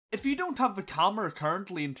If you don't have the camera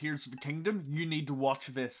currently in Tears of the Kingdom, you need to watch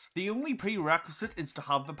this. The only prerequisite is to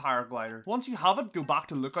have the paraglider. Once you have it, go back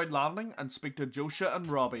to Lookout Landing and speak to Josha and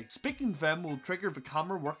Robbie. Speaking to them will trigger the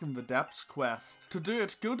camera working the depths quest. To do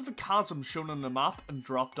it, go to the chasm shown on the map and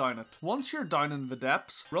drop down it. Once you're down in the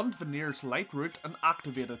depths, run to the nearest light route and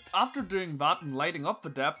activate it. After doing that and lighting up the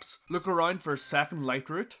depths, look around for a second light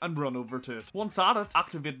route and run over to it. Once at it,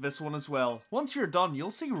 activate this one as well. Once you're done,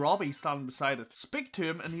 you'll see Robbie standing beside it. Speak to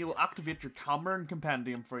him and he'll activate your camera and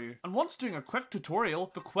compendium for you. And once doing a quick tutorial,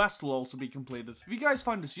 the quest will also be completed. If you guys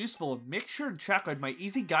found this useful, make sure to check out my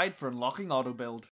easy guide for unlocking auto build.